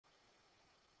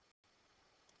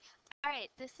All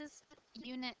right, this is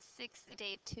Unit 6,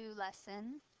 Day 2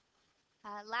 lesson.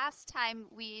 Last time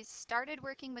we started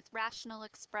working with rational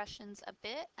expressions a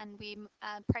bit, and we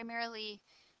primarily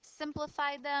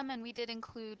simplified them, and we did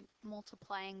include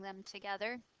multiplying them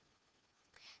together.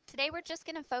 Today we're just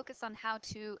going to focus on how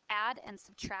to add and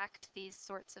subtract these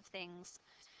sorts of things.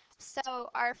 So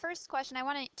our first question, I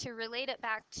wanted to relate it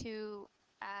back to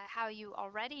how you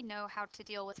already know how to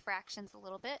deal with fractions a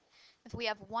little bit. If we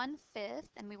have 1/5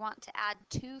 and we want to add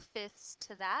 2/5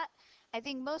 to that, I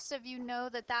think most of you know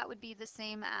that that would be the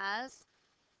same as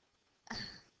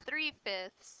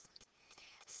 3/5.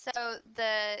 So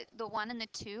the 1 and the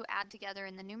 2 add together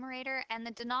in the numerator, and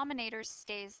the denominator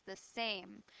stays the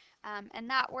same. And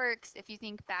that works if you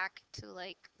think back to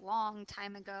like long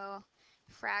time ago,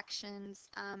 fractions.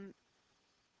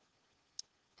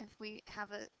 If we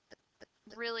have a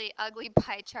really ugly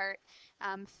pie chart,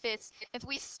 fifths. If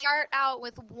we start out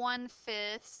with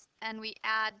 1/5 and we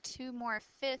add 2 more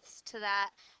fifths to that,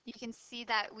 you can see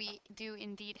that we do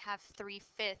indeed have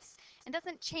 3/5. It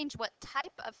doesn't change what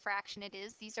type of fraction it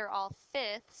is. These are all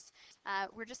fifths.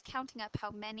 We're just counting up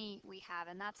how many we have,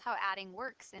 and that's how adding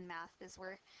works in math, is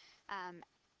we're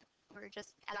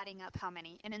just adding up how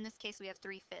many. And in this case, we have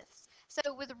 3/5.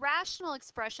 So with rational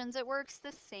expressions, it works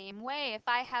the same way. If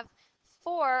I have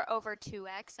 4 over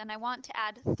 2x and I want to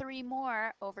add 3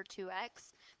 more over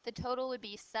 2x, the total would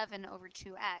be 7 over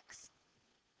 2x.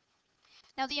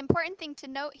 Now the important thing to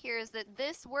note here is that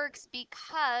this works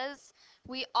because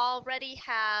we already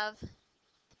have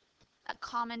a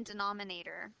common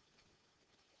denominator.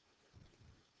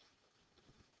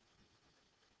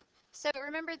 So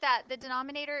remember that the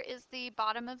denominator is the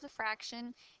bottom of the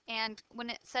fraction, and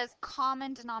when it says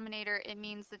common denominator, it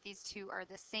means that these two are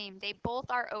the same. They both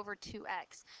are over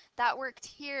 2x. That worked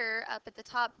here up at the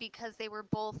top because they were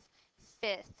both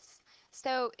fifths.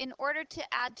 So in order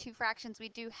to add two fractions, we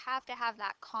do have to have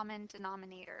that common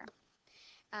denominator.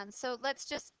 So let's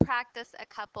just practice a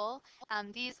couple.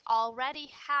 These already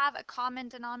have a common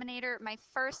denominator. My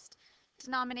first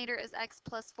denominator is x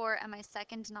plus 4 and my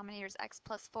second denominator is x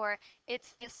plus 4.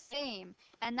 It's the same,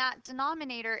 and that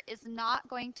denominator is not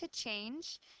going to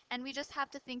change, and we just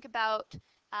have to think about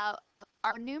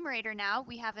our numerator now.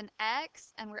 We have an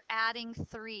x and we're adding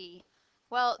 3.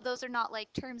 Well, those are not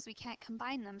like terms, we can't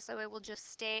combine them, so it will just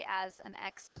stay as an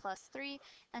x plus 3,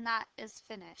 and that is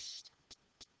finished.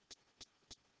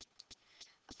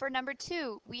 For number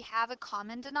 2, we have a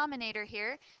common denominator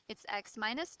here. It's x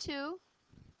minus 2.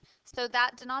 So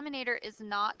that denominator is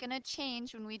not going to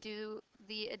change when we do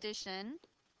the addition.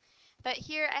 But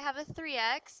here I have a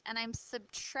 3x, and I'm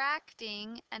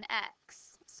subtracting an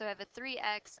x. So I have a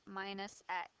 3x minus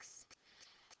x.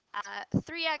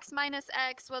 3x minus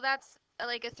x, well, that's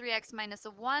like a 3x minus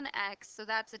a 1x, so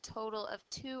that's a total of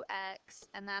 2x,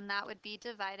 and then that would be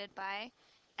divided by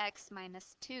x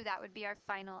minus 2. That would be our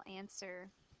final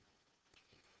answer.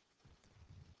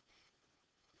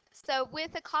 So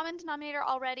with a common denominator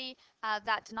already,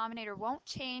 that denominator won't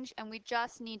change, and we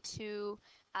just need to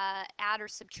add or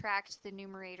subtract the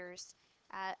numerators.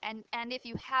 And if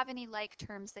you have any like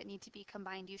terms that need to be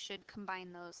combined, you should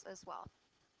combine those as well.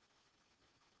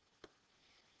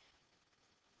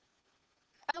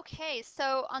 Okay,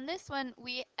 so on this one,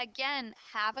 we again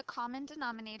have a common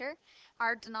denominator.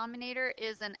 Our denominator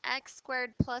is an x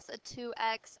squared plus a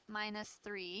 2x minus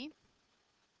 3.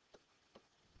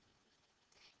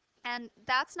 And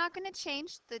that's not going to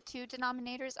change. The two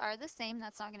denominators are the same.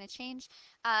 That's not going to change.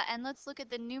 And let's look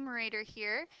at the numerator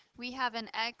here. We have an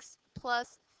x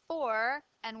plus 4,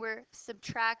 and we're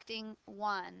subtracting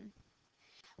 1.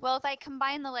 Well, if I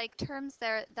combine the like terms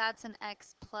there, that's an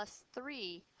x plus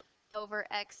 3 over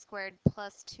x squared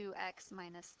plus 2x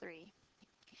minus 3.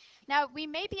 Now, we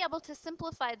may be able to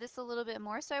simplify this a little bit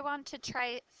more, so I want to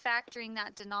try factoring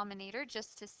that denominator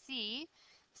just to see.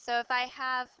 So if I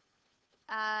have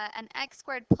an x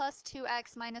squared plus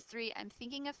 2x minus 3. I'm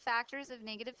thinking of factors of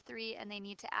negative 3, and they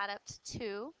need to add up to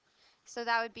 2. So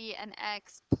that would be an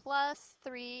x plus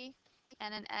 3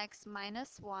 and an x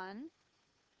minus 1.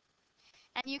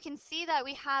 And you can see that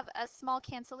we have a small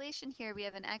cancellation here. We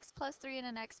have an x plus 3 and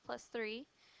an x plus 3.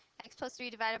 X plus 3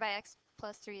 divided by x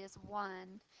plus 3 is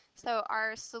 1. So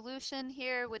our solution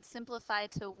here would simplify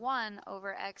to 1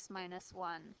 over x minus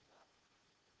 1.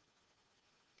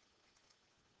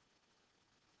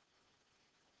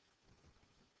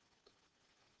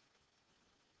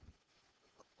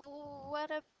 What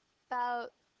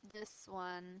about this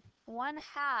one?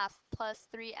 1/2 plus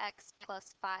 3x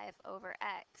plus 5 over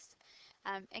x.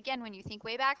 Again, when you think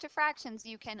way back to fractions,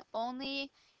 you can only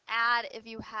add if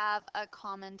you have a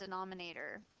common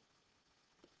denominator.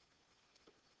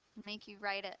 make you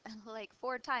write it like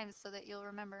 4 times so that you'll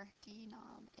remember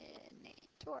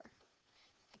denominator.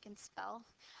 I can spell.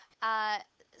 Uh,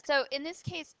 so in this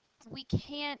case, we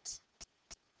can't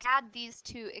add these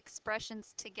two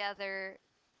expressions together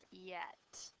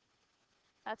yet.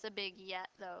 That's a big yet,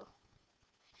 though.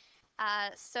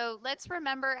 So let's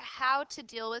remember how to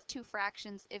deal with two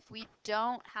fractions if we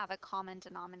don't have a common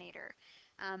denominator.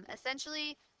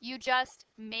 Essentially, you just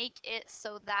make it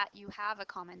so that you have a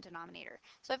common denominator.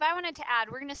 So if I wanted to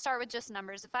add, we're going to start with just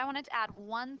numbers. If I wanted to add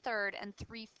 1/3 and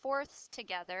 3/4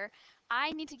 together,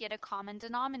 I need to get a common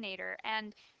denominator.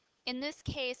 And in this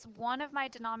case, one of my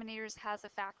denominators has a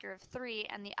factor of 3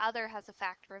 and the other has a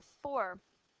factor of 4.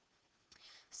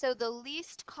 So the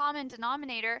least common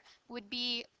denominator would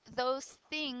be those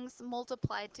things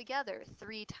multiplied together.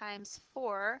 3 times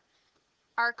 4,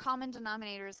 our common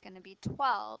denominator is going to be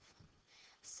 12.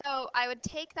 So I would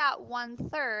take that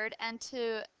 1/3, and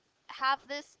to have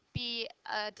this be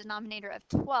a denominator of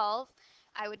 12,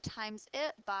 I would times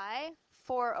it by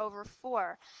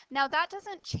 4/4. Now that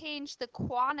doesn't change the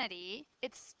quantity.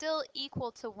 It's still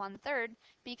equal to 1/3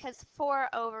 because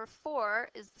 4/4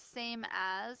 is the same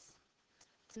as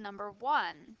number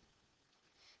 1.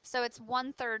 So it's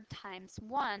 1/3 times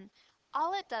 1.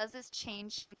 All it does is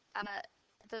change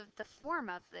the form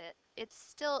of it. It's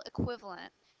still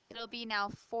equivalent. It'll be now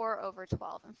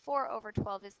 4/12, and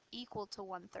 4/12 is equal to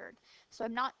 1/3. So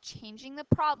I'm not changing the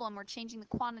problem or changing the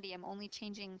quantity. I'm only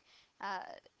changing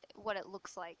what it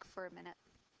looks like for a minute.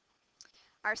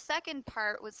 Our second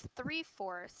part was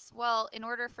 3/4. Well, in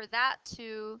order for that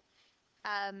to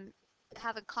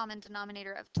have a common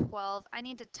denominator of 12, I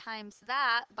need to times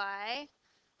that by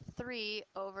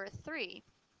 3/3.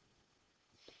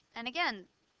 And again,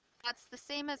 that's the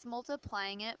same as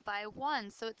multiplying it by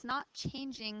 1, so it's not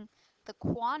changing the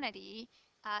quantity,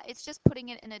 it's just putting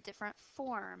it in a different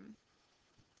form.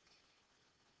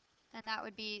 And that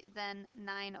would be then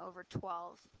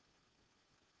 9/12.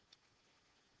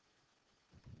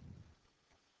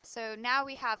 So now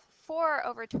we have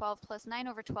 4/12 plus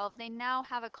 9/12. They now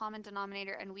have a common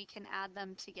denominator, and we can add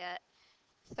them to get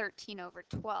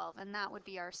 13/12, and that would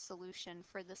be our solution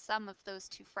for the sum of those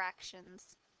two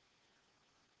fractions.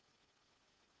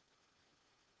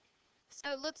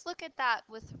 So let's look at that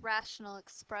with rational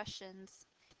expressions.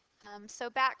 So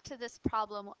back to this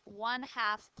problem,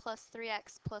 1/2 plus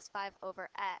 3x plus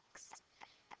 5/x.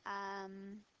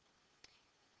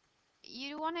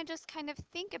 You want to just kind of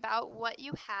think about what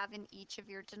you have in each of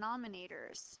your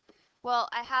denominators. Well,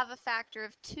 I have a factor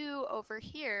of 2 over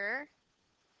here,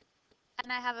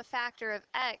 and I have a factor of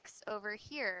x over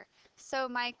here. So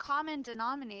my common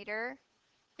denominator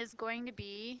is going to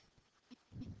be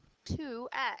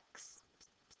 2x.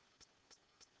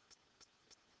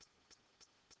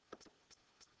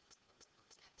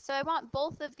 So I want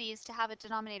both of these to have a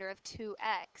denominator of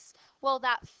 2x. Well,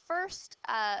 that first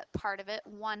part of it,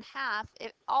 1/2,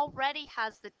 it already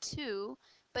has the 2,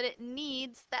 but it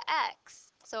needs the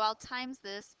x. So I'll times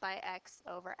this by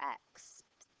x/x.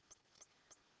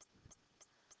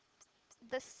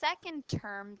 The second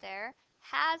term there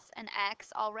has an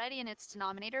x already in its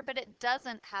denominator, but it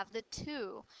doesn't have the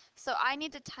 2. So I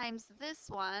need to times this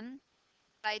one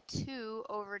by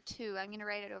 2/2. I'm going to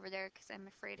write it over there because I'm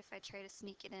afraid if I try to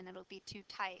sneak it in, it'll be too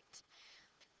tight.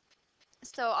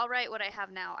 So I'll write what I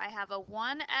have now. I have a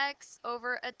 1x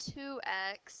over a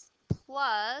 2x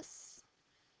plus,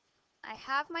 I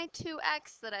have my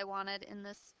 2x that I wanted in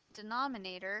this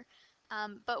denominator,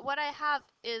 but what I have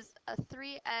is a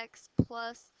 3x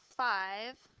plus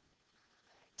 5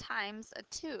 times a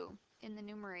 2 in the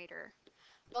numerator.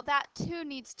 Well, that 2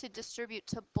 needs to distribute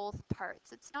to both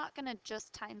parts. It's not going to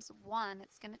just times 1,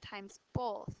 it's going to times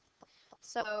both.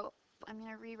 So I'm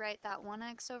going to rewrite that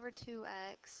 1x over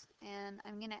 2x, and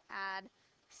I'm going to add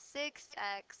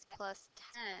 6x plus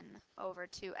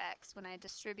 10/2x when I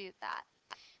distribute that.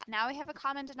 Now we have a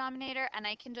common denominator, and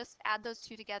I can just add those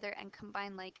two together and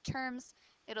combine like terms.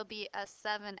 It'll be a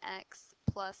 7x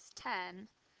plus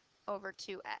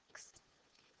 10/2x.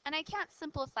 And I can't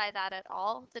simplify that at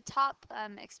all. The top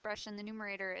expression, the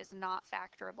numerator, is not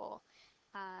factorable.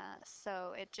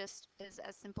 So it just is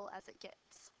as simple as it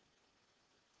gets.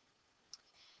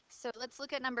 So let's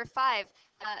look at number 5.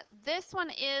 This one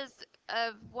is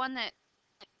one that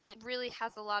really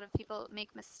has a lot of people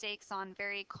make mistakes on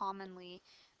very commonly.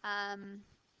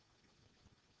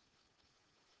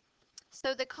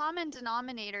 So the common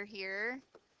denominator here,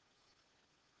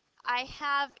 I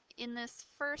have in this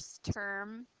first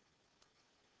term,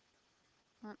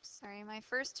 my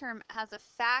first term has a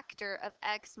factor of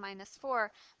x minus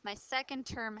 4. My second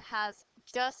term has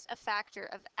just a factor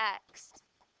of x.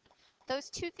 those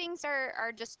two things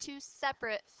are just two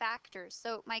separate factors.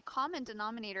 So my common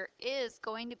denominator is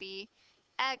going to be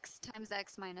x times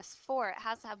x minus 4. It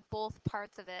has to have both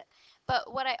parts of it.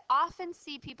 But what I often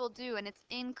see people do, and it's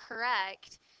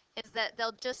incorrect, is that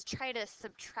they'll just try to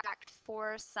subtract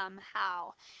 4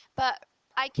 somehow. But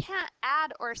I can't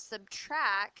add or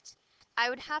subtract. I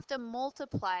would have to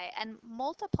multiply, and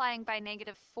multiplying by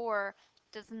negative 4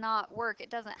 does not work. It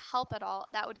doesn't help at all.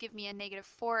 That would give me a negative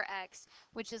 4x,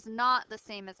 which is not the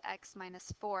same as x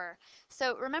minus 4.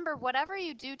 So remember, whatever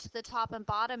you do to the top and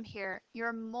bottom here,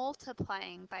 you're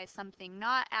multiplying by something,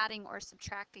 not adding or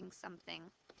subtracting something.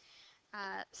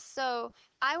 So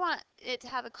I want it to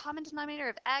have a common denominator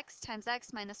of x times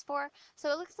x minus 4.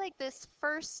 So it looks like this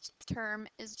first term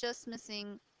is just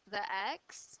missing the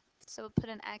x. So we'll put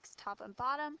an x top and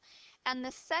bottom. And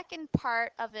the second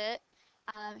part of it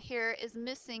here is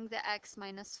missing the x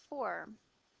minus 4.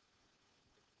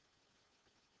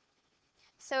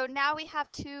 So now we have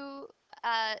two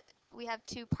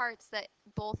parts that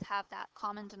both have that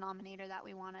common denominator that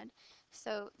we wanted.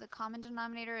 So the common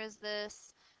denominator is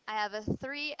this. I have a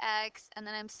 3x, and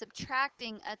then I'm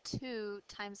subtracting a 2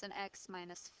 times an x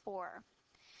minus 4.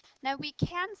 Now we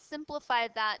can simplify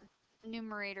that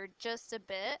numerator just a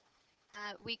bit.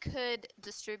 We could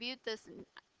distribute this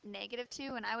negative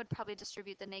 2, and I would probably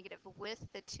distribute the negative with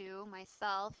the 2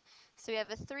 myself. So we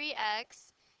have a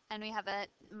 3x, and we have a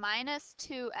minus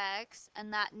 2x,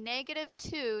 and that negative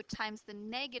 2 times the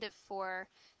negative 4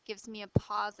 gives me a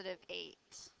positive 8.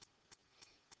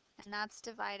 And that's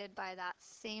divided by that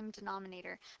same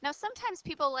denominator. Now sometimes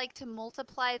people like to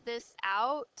multiply this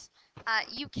out.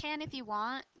 You can if you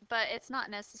want, but it's not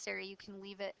necessary. You can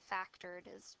leave it factored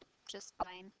is just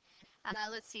fine.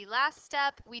 Let's see, last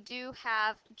step, we do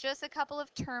have just a couple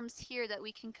of terms here that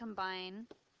we can combine.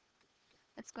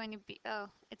 It's going to be,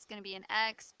 it's going to be an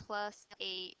x plus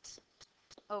 8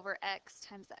 over x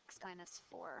times x minus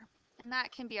 4. And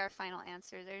that can be our final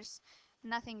answer. There's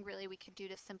nothing really we could do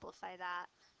to simplify that.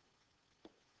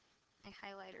 My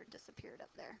highlighter disappeared up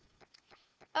there.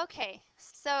 Okay,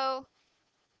 so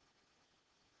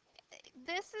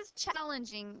this is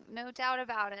challenging, no doubt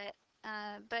about it,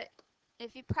 but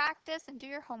if you practice and do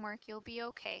your homework, you'll be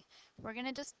okay. We're going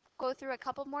to just go through a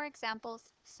couple more examples.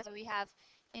 So we have,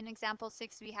 in example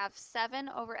 6, we have 7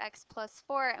 over x plus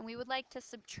 4, and we would like to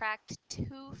subtract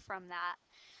 2 from that.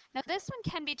 Now this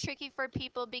one can be tricky for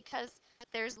people because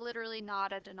there's literally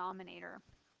not a denominator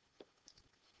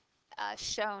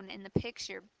shown in the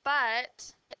picture,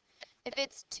 but if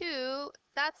it's 2,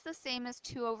 that's the same as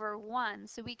 2 over 1.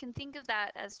 So we can think of that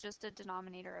as just a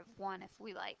denominator of 1 if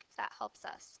we like, if that helps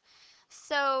us.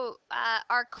 So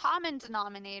our common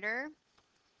denominator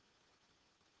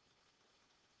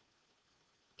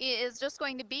is just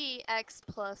going to be x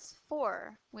plus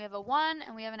 4. We have a 1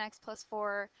 and we have an x plus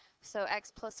 4, so x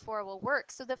plus 4 will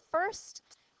work. So the first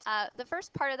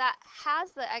part of that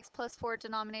has the x plus 4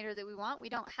 denominator that we want. We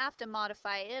don't have to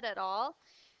modify it at all,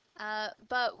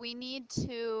 but we need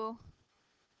to,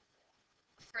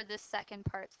 for this second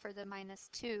part, for the minus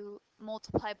 2,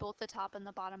 multiply both the top and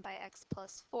the bottom by x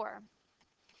plus 4.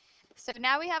 So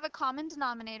now we have a common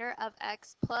denominator of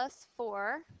x plus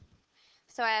 4.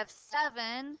 So I have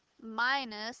 7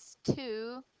 minus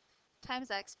 2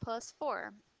 times x plus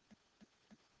 4.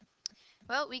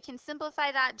 Well, we can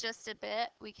simplify that just a bit.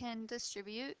 We can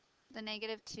distribute the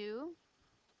negative 2.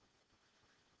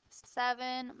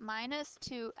 7 minus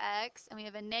 2x, and we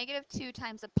have a negative 2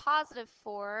 times a positive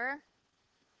 4.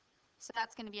 So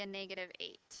that's going to be a negative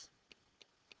 8.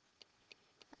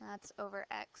 That's over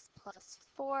x plus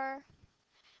 4.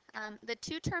 The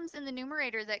two terms in the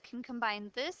numerator that can combine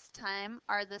this time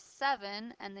are the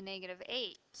 7 and the negative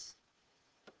 8.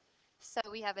 So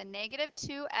we have a negative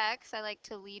 2x. I like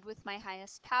to lead with my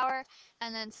highest power.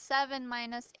 And then 7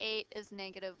 minus 8 is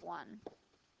negative 1.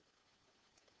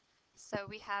 So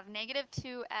we have negative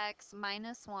 2x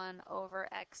minus 1 over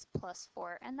x plus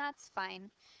 4. And that's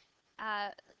fine.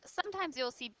 Sometimes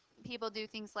you'll see people do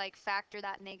things like factor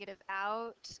that negative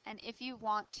out, and if you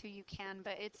want to, you can,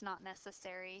 but it's not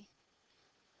necessary.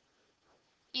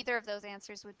 Either of those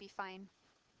answers would be fine.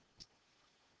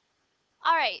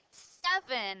 All right,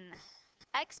 7,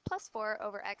 x plus 4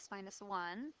 over x minus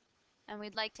 1, and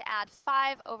we'd like to add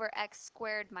 5 over x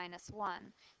squared minus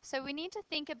 1. So we need to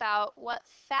think about what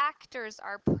factors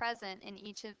are present in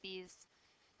each of these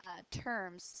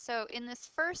terms. So in this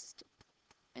first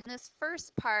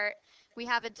part, we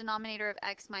have a denominator of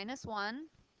x minus 1,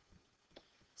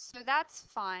 so that's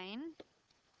fine.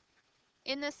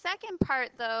 In the second part,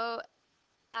 though,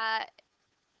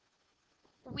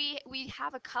 we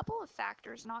have a couple of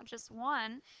factors, not just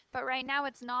one, but right now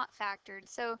it's not factored.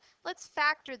 So let's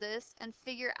factor this and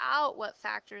figure out what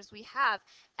factors we have.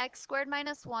 X squared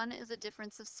minus 1 is a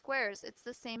difference of squares. It's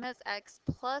the same as x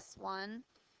plus 1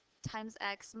 times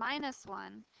x minus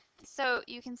 1. So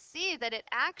you can see that it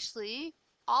actually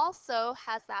also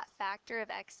has that factor of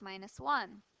x minus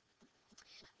 1.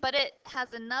 But it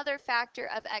has another factor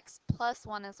of x plus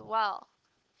 1 as well.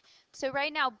 So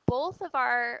right now, both of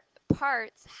our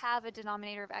parts have a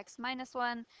denominator of x minus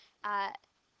 1,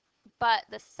 but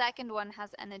the second one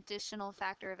has an additional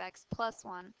factor of x plus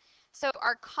 1. So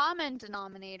our common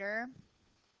denominator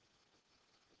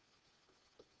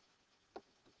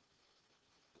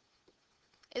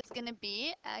is going to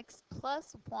be x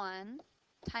plus 1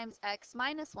 times x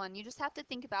minus 1. You just have to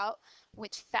think about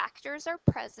which factors are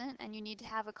present, and you need to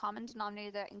have a common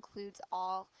denominator that includes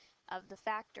all of the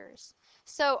factors.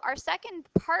 So our second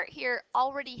part here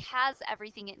already has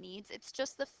everything it needs. It's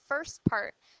just the first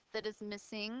part that is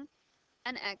missing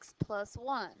an x plus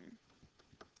 1.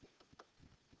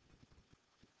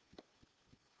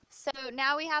 So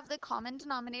now we have the common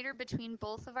denominator between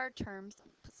both of our terms.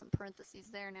 Put some parentheses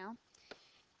there now.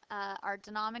 Our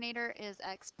denominator is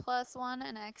x plus 1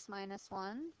 and x minus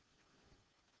 1.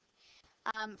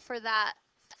 For that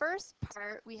first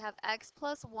part, we have x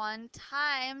plus 1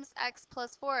 times x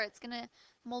plus 4. It's going to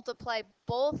multiply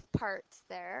both parts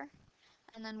there,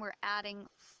 and then we're adding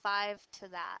 5 to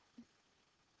that.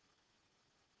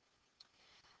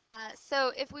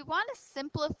 So if we want to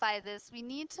simplify this, we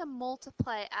need to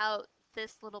multiply out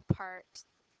this little part,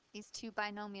 these two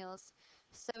binomials.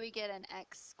 So we get an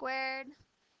x squared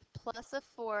plus a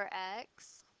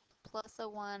 4x plus a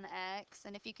 1x,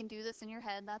 and if you can do this in your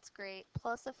head, that's great,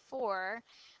 plus a 4,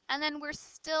 and then we're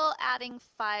still adding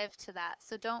 5 to that,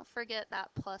 so don't forget that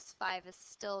plus 5 is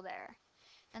still there.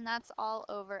 And that's all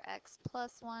over x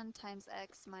plus 1 times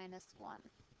x minus 1.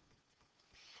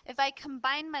 If I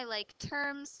combine my like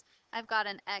terms, I've got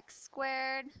an x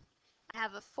squared, I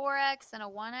have a 4x and a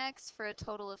 1x for a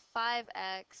total of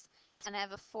 5x, and I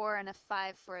have a 4 and a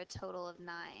 5 for a total of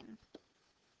 9.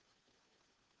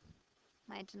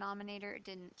 My denominator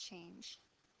didn't change.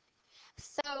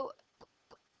 So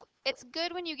it's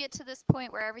good when you get to this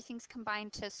point where everything's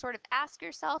combined to sort of ask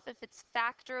yourself if it's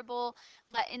factorable.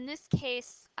 But in this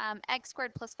case, x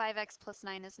squared plus 5x plus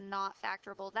 9 is not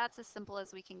factorable. That's as simple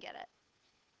as we can get it.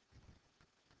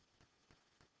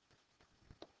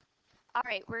 All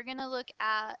right, we're going to look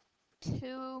at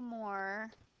two more,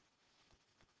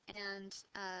 and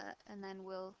then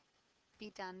we'll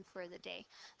be done for the day.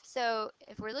 So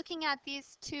if we're looking at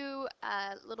these two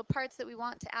little parts that we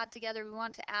want to add together, we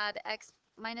want to add x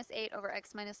minus 8 over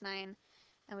x minus 9,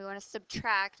 and we want to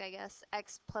subtract, I guess,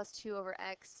 x plus 2 over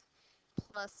x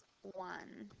plus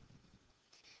 1.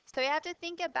 So we have to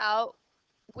think about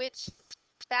which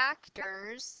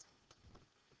factors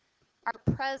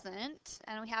are present,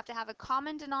 and we have to have a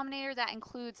common denominator that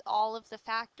includes all of the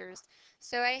factors.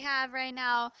 So I have right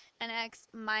now an x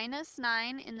minus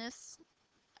 9 in this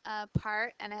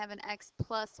part, and I have an x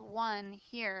plus 1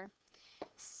 here.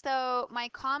 So my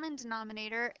common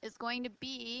denominator is going to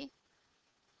be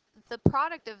the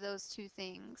product of those two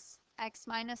things, x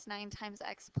minus 9 times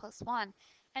x plus 1.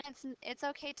 And it's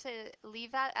okay to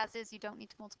leave that as is. You don't need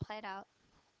to multiply it out.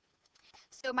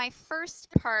 So my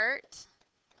first part,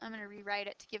 I'm going to rewrite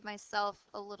it to give myself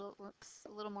a little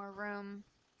more room.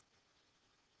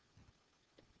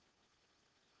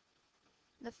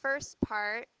 The first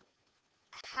part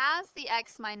has the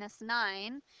x minus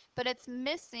 9, but it's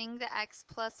missing the x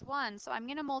plus 1. So I'm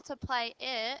going to multiply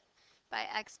it by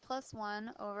x plus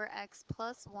 1 over x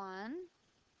plus 1.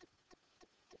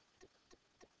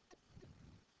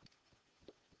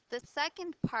 The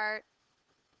second part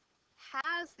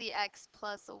has the x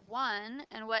plus 1,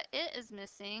 and what it is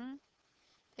missing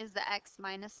is the x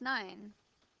minus 9.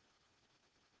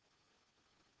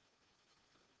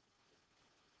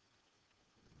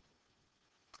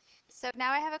 So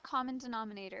now I have a common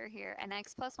denominator here, an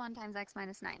x plus 1 times x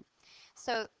minus 9.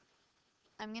 So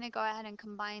I'm going to go ahead and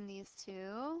combine these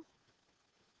two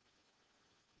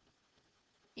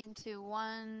into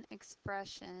one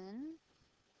expression.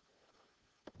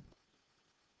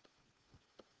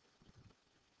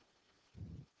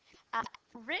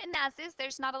 Written as is,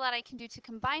 there's not a lot I can do to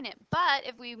combine it, but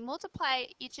if we multiply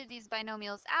each of these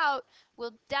binomials out,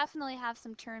 we'll definitely have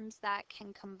some terms that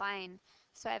can combine.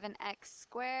 So I have an x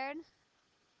squared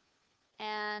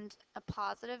and a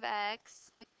positive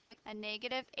x, a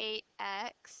negative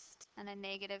 8x, and a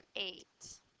negative 8.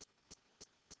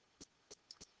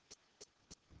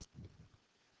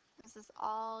 This is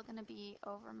all going to be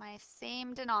over my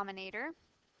same denominator.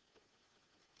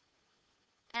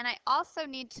 And I also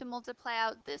need to multiply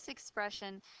out this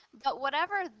expression, but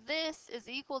whatever this is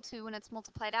equal to when it's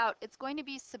multiplied out, it's going to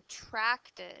be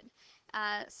subtracted.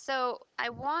 So I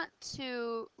want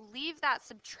to leave that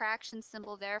subtraction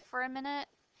symbol there for a minute,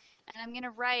 and I'm going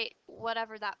to write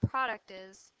whatever that product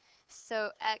is. So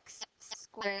x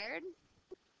squared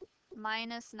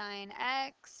minus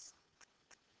 9x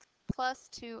plus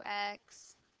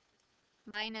 2x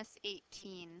minus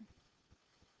 18.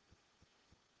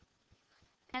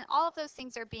 And all of those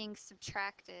things are being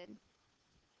subtracted.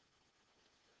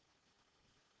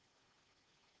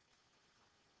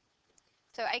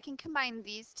 So I can combine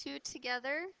these two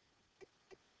together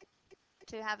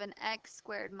to have an x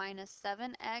squared minus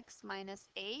 7x minus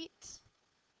 8.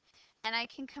 And I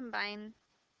can combine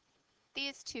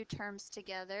these two terms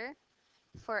together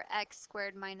for x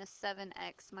squared minus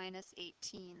 7x minus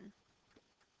 18.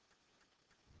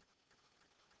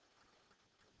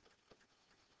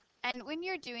 And when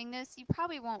you're doing this, you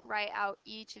probably won't write out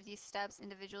each of these steps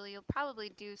individually. You'll probably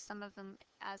do some of them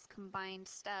as combined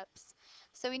steps.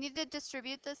 So we need to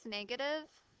distribute this negative.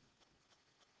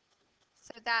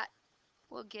 So that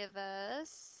will give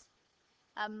us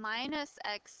a minus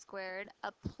x squared,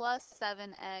 a plus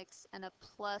 7x, and a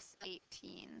plus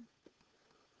 18.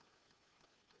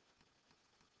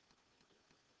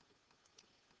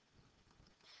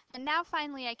 And now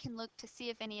finally I can look to see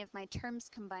if any of my terms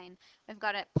combine. I've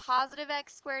got a positive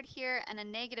x squared here and a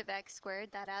negative x squared.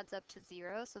 That adds up to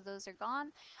 0, so those are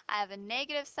gone. I have a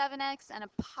negative 7x and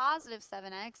a positive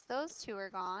 7x. Those two are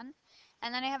gone.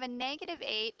 And then I have a negative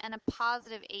 8 and a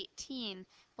positive 18.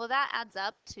 Well, that adds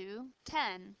up to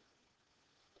 10.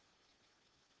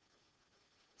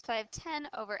 So I have 10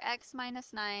 over x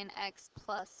minus 9, x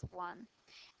plus 1.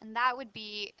 And that would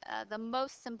be the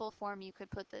most simple form you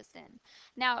could put this in.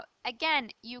 Now, again,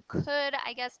 you could,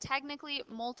 I guess, technically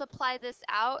multiply this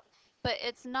out, but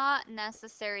it's not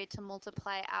necessary to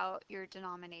multiply out your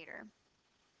denominator.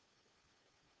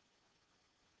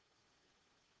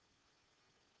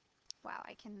 Wow,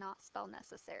 I cannot spell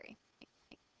necessary.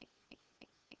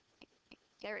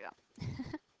 There we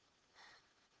go.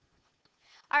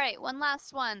 All right, one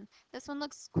last one. This one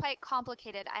looks quite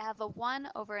complicated. I have a 1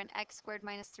 over an x squared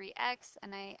minus 3x,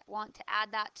 and I want to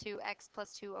add that to x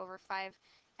plus 2 over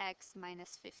 5x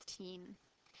minus 15.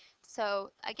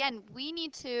 So again, we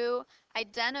need to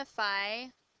identify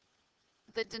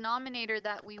the denominator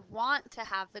that we want to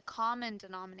have, the common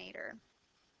denominator.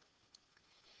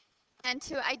 And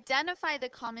to identify the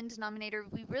common denominator,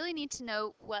 we really need to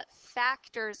know what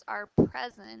factors are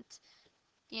present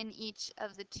in each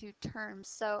of the two terms.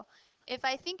 So if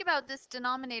I think about this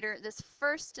denominator, this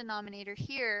first denominator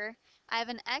here, I have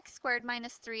an x squared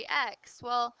minus 3x.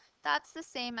 Well, that's the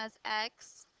same as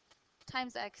x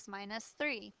times x minus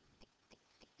 3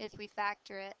 if we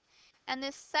factor it. And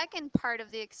this second part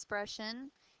of the expression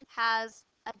has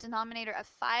a denominator of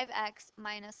 5x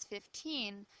minus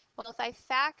 15. Well, if I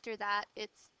factor that,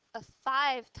 it's a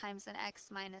 5 times an x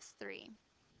minus 3.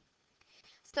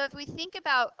 So if we think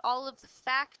about all of the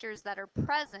factors that are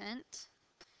present,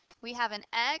 we have an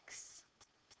x,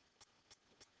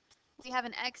 we have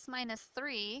an x minus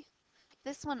 3.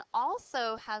 This one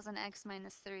also has an x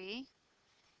minus 3,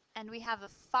 and we have a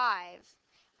 5.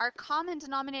 Our common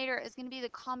denominator is going to be the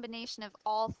combination of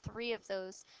all three of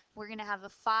those. We're going to have a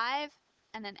 5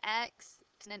 and an x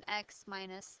and an x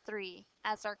minus 3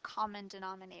 as our common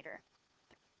denominator.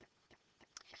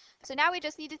 So now we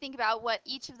just need to think about what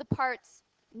each of the parts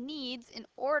needs in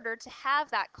order to have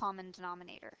that common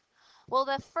denominator. Well,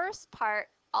 the first part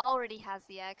already has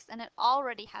the x, and it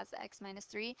already has the x minus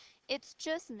 3. It's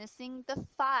just missing the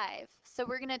 5. So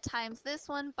we're going to times this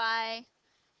one by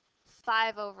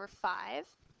 5 over 5.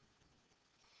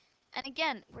 And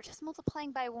again, we're just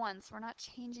multiplying by 1, so we're not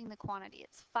changing the quantity.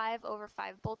 It's 5 over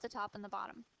 5, both the top and the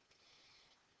bottom.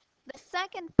 The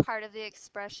second part of the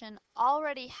expression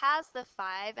already has the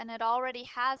 5, and it already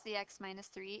has the x minus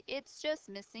 3. It's just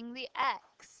missing the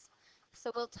x.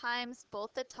 So we'll times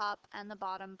both the top and the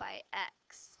bottom by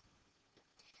x.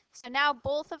 So now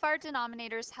both of our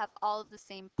denominators have all of the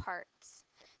same parts.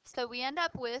 So we end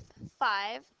up with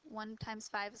 5. 1 times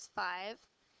 5 is 5.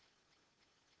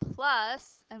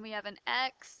 Plus, and we have an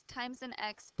x times an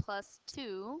x plus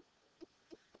 2.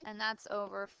 And that's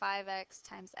over 5x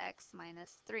times x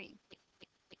minus 3.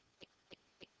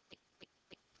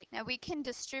 Now we can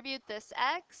distribute this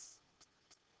x.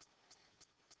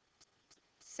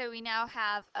 So we now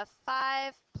have a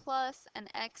 5 plus an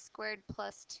x squared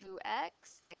plus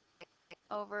 2x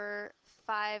over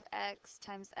 5x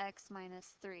times x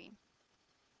minus 3.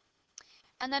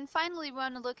 And then finally, we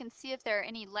want to look and see if there are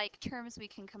any like terms we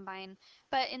can combine.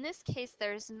 But in this case,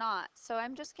 there's not. So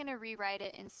I'm just going to rewrite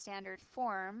it in standard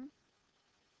form.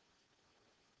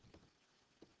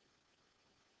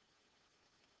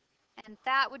 And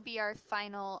that would be our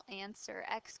final answer,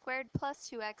 x squared plus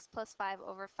 2x plus 5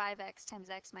 over 5x times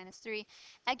x minus 3.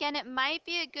 Again, it might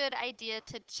be a good idea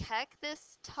to check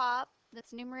this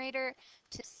this numerator,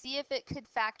 to see if it could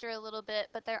factor a little bit,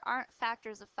 but there aren't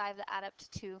factors of 5 that add up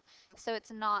to 2, so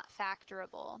it's not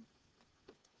factorable.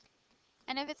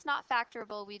 And if it's not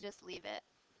factorable, we just leave it.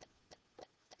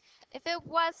 If it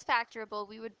was factorable,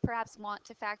 we would perhaps want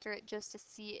to factor it just to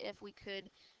see if we could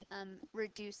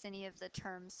reduce any of the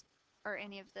terms, or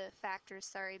any of the factors,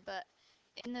 sorry, but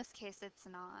in this case it's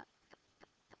not.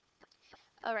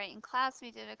 Alright, in class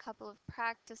we did a couple of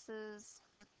practices,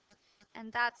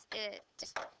 and that's it.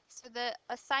 So the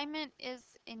assignment is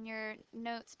in your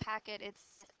notes packet. It's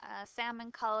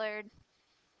salmon colored.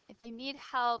 If you need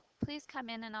help, please come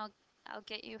in and I'll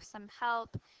get you some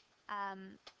help.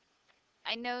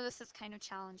 I know this is kind of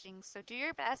challenging, so do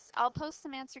your best. I'll post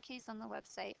some answer keys on the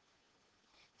website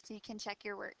so you can check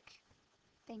your work.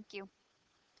 Thank you.